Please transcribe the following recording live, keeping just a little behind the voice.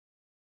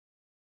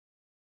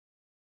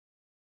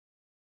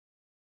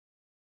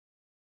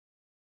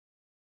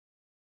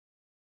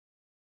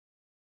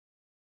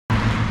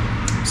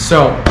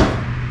So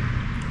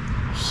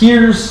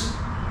here's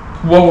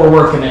what we're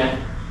working at.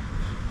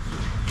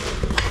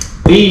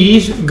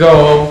 These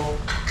go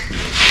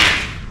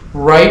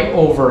right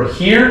over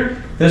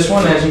here. This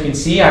one, as you can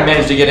see, I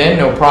managed to get in,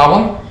 no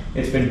problem.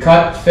 It's been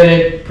cut,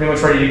 fitted, pretty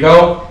much ready to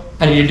go.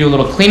 I need to do a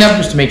little cleanup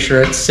just to make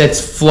sure it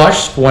sits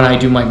flush when I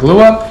do my glue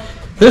up.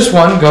 This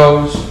one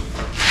goes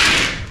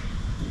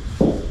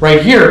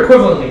right here,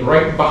 equivalently,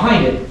 right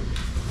behind it.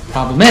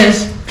 Problem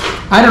is,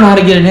 I don't know how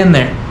to get it in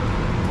there.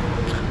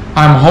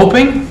 I'm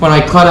hoping when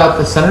I cut out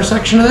the center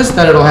section of this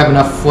that it'll have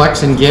enough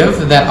flex and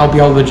give that I'll be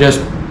able to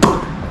just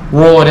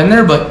roll it in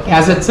there, but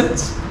as it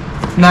sits,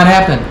 not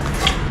happening.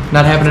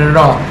 Not happening at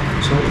all.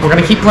 So we're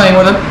gonna keep playing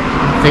with it,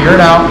 figure it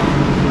out.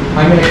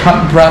 I'm gonna cut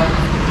and prep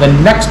the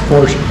next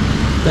portion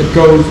that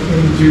goes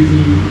into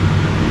the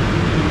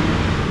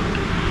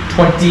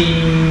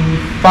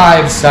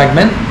 25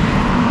 segment,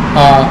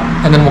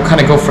 and then we'll kind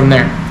of go from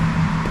there.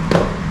 So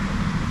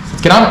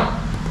let's get on it.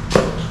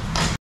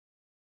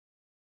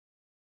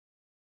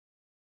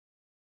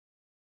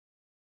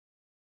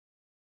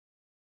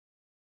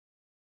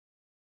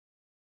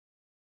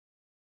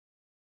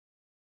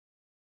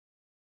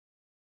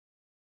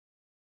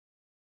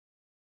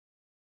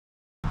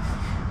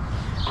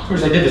 Of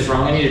course, I did this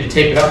wrong. I needed to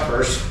tape it up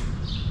first.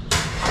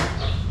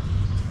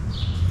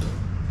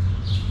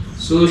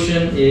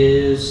 Solution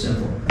is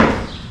simple.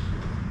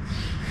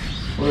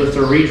 We'll have to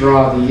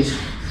redraw these.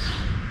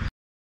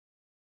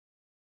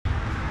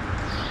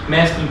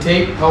 Masking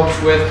tape helps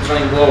with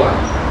preventing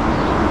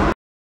blowout.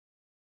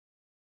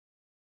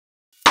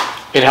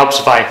 It helps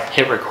if I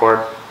hit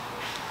record.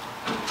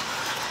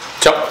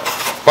 So,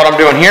 what I'm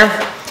doing here,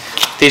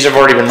 these have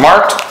already been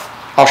marked.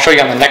 I'll show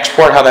you on the next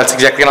board how that's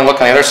exactly going to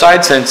look on the other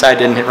side since I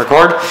didn't hit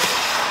record.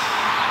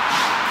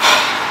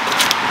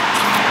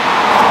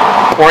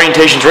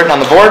 Orientation's written on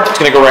the board. It's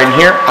going to go right in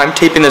here. I'm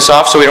taping this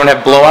off so we don't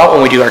have blowout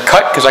when we do our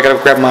cut because I got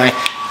to grab my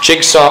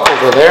jigsaw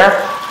over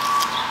there.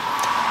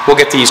 We'll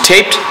get these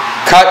taped,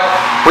 cut,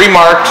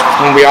 remarked,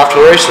 and we'll be off to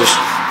the races.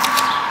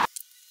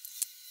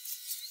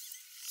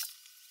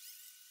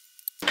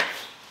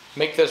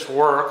 Make this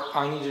work,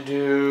 I need to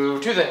do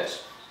two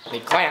things. I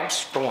need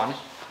clamps, for one.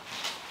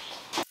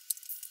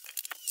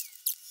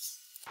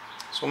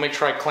 So we'll make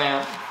sure I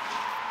clamp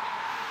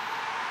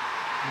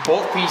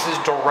both pieces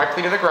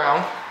directly to the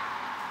ground,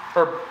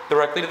 or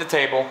directly to the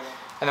table,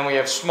 and then we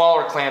have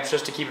smaller clamps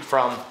just to keep it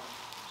from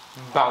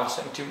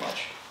bouncing too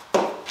much.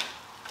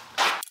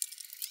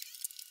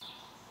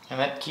 And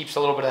that keeps a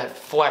little bit of that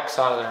flex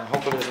out of there, and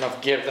hopefully there's enough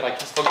give that I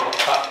can still get it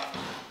cut.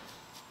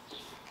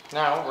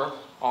 Now we're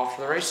off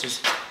to the races.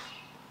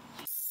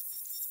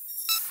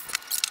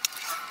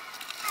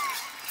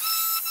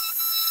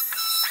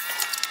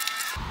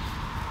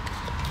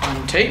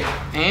 Tape,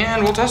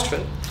 and we'll test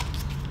fit.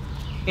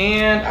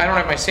 And I don't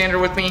have my sander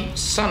with me,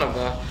 son of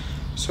a,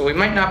 so we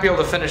might not be able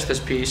to finish this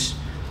piece,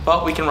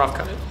 but we can rough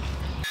cut it.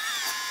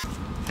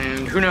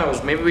 And who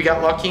knows, maybe we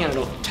got lucky and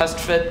it'll test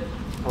fit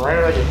right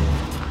out of it.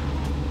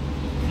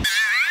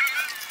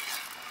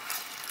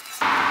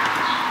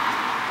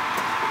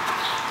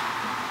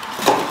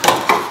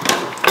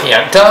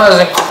 Yeah, it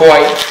doesn't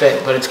quite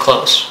fit, but it's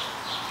close.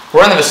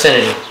 We're in the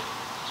vicinity.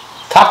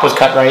 Top was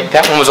cut right.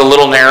 That one was a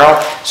little narrow,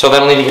 so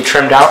that'll need to get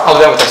trimmed out. I'll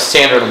do that with a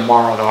sander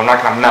tomorrow, though. I'm not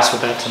going to mess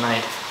with that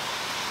tonight.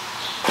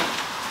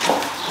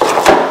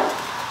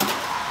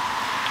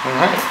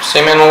 Alright,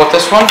 same animal with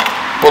this one.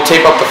 We'll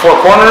tape up the four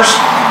corners.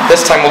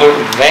 This time we'll do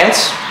it in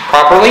advance,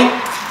 properly.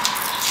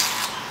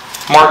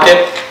 Mark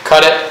it,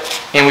 cut it,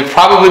 and we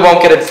probably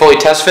won't get it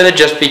fully test fitted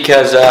just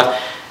because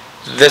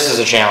this is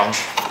a challenge.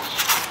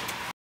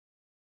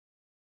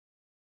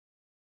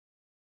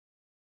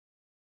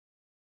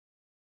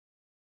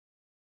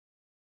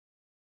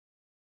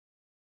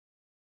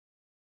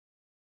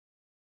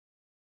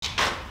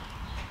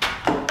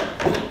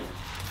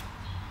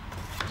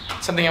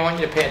 Something I want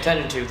you to pay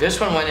attention to.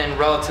 This one went in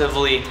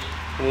relatively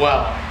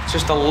well. It's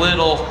just a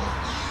little,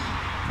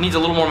 needs a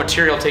little more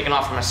material taken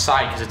off from a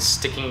side because it's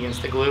sticking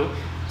against the glue.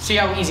 See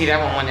how easy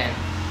that one went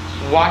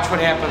in. Watch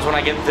what happens when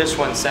I get this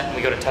one set and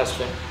we go to test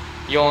fit.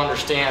 You'll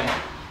understand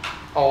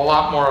a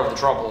lot more of the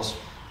troubles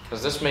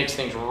because this makes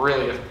things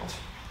really difficult.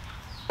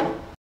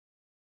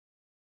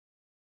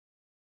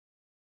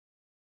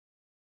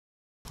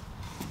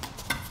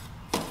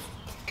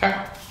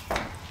 Okay.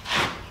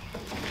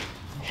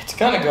 It's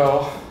gonna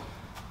go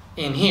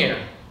in here.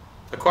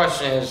 The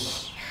question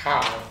is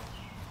how?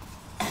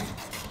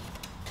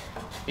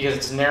 Because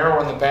it's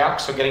narrow in the back,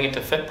 so getting it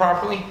to fit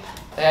properly,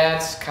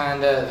 that's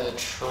kind of the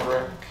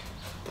trick.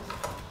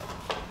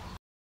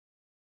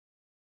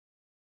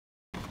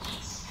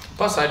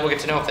 Plus side, we'll get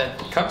to know if the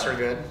cuts are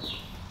good.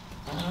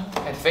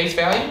 At face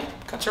value,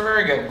 cuts are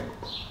very good.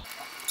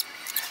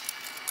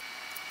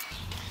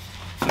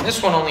 And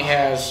this one only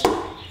has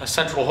a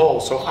central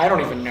hole, so I don't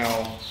even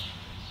know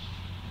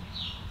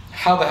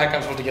how the heck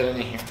I'm supposed to get it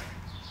in here,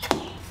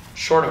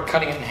 short of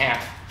cutting it in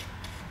half.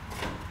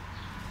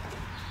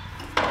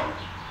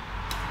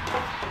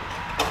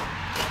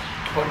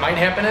 What might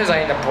happen is I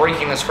end up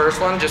breaking this first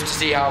one just to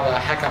see how the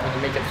heck I'm going to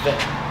make it fit.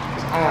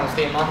 I'm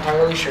honestly not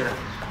entirely sure.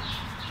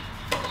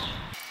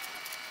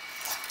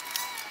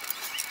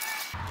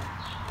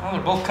 Well,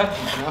 they're both cut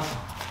deep enough.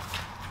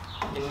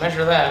 You can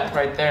measure that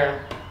right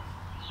there.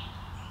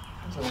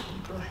 That's a little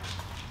deeper.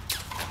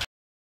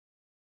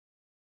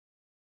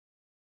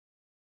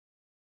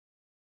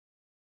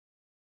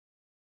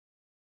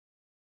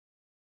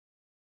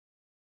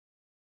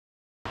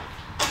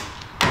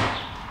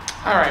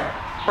 All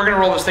right, we're gonna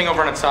roll this thing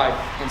over on its side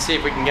and see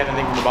if we can get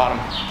anything from the bottom.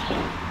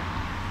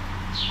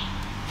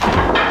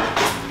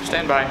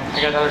 Stand by,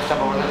 I got another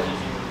step over there.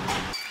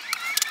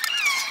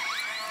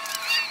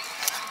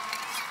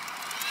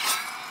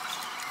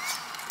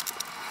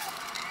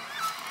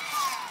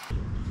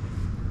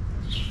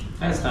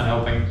 That's not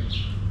helping.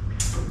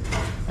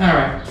 All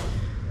right,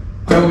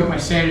 I'll get my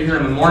sander here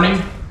in the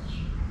morning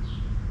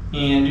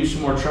and do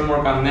some more trim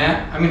work on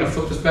that. I'm gonna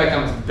flip this back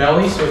on its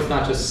belly so it's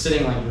not just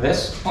sitting like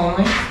this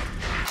only.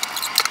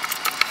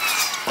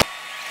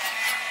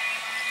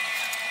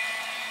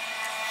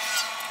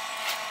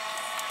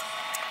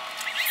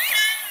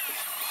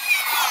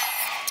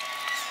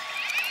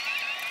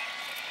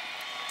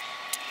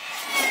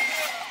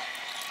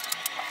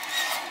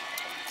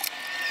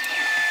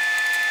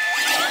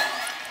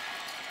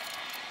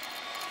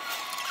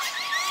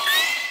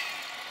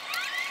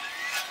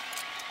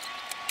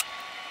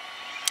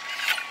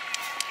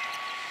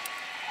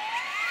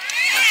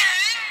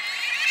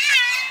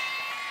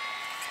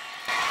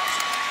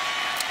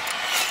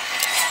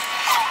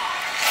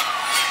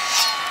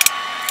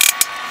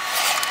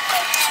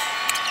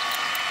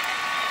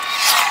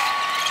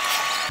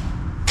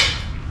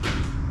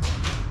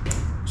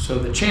 So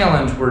the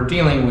challenge we're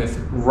dealing with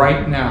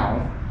right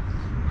now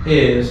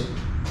is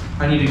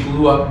I need to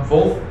glue up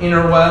both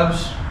inner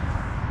webs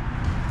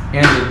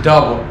and the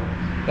doubler.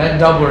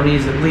 That doubler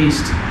needs at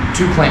least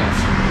 2 clamps,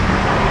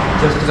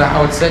 just because of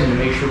how it's set, to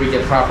make sure we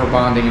get proper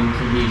bonding and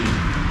cohesion.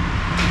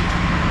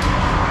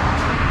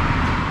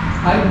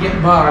 I can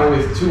get by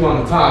with 2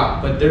 on the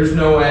top, but there's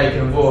no way I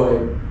can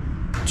avoid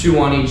 2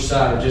 on each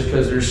side just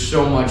because there's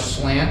so much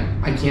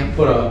slant. I can't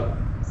put a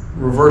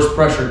reverse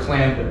pressure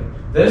clamp in.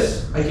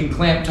 This, I can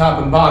clamp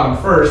top and bottom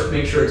first,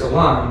 make sure it's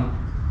aligned,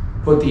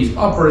 put these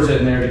uppers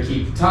in there to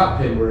keep the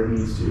top pin where it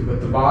needs to, but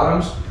the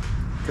bottoms,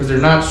 because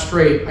they're not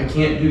straight, I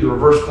can't do the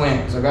reverse clamp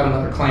because I've got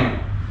another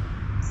clamp.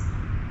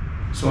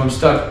 So I'm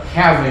stuck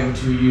having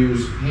to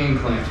use hand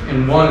clamps,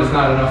 and one is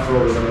not enough for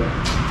over there.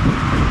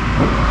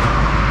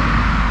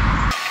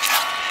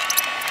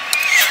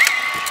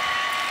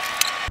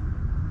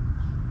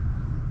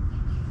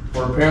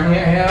 Or apparently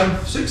I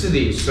have 6 of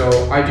these,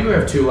 so I do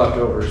have 2 left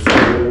over.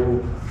 So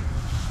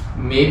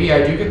maybe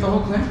I do get the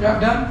whole clamp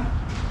job done.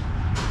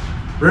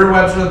 Rear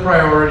webs are the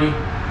priority,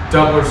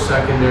 doubler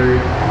secondary.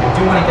 I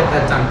do want to get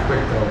that done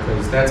quick though,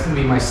 because that's going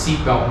to be my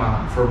seat belt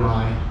mount for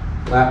my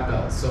lap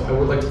belt. So I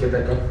would like to get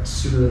that done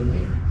sooner than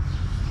later.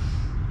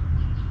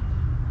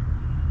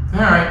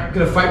 All right, I'm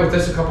going to fight with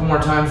this a couple more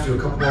times, do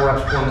a couple more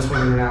reps pulling this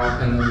one in and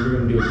out, and then we're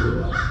going to do a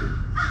glue up.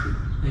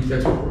 I think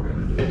that's what we're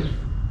going to do.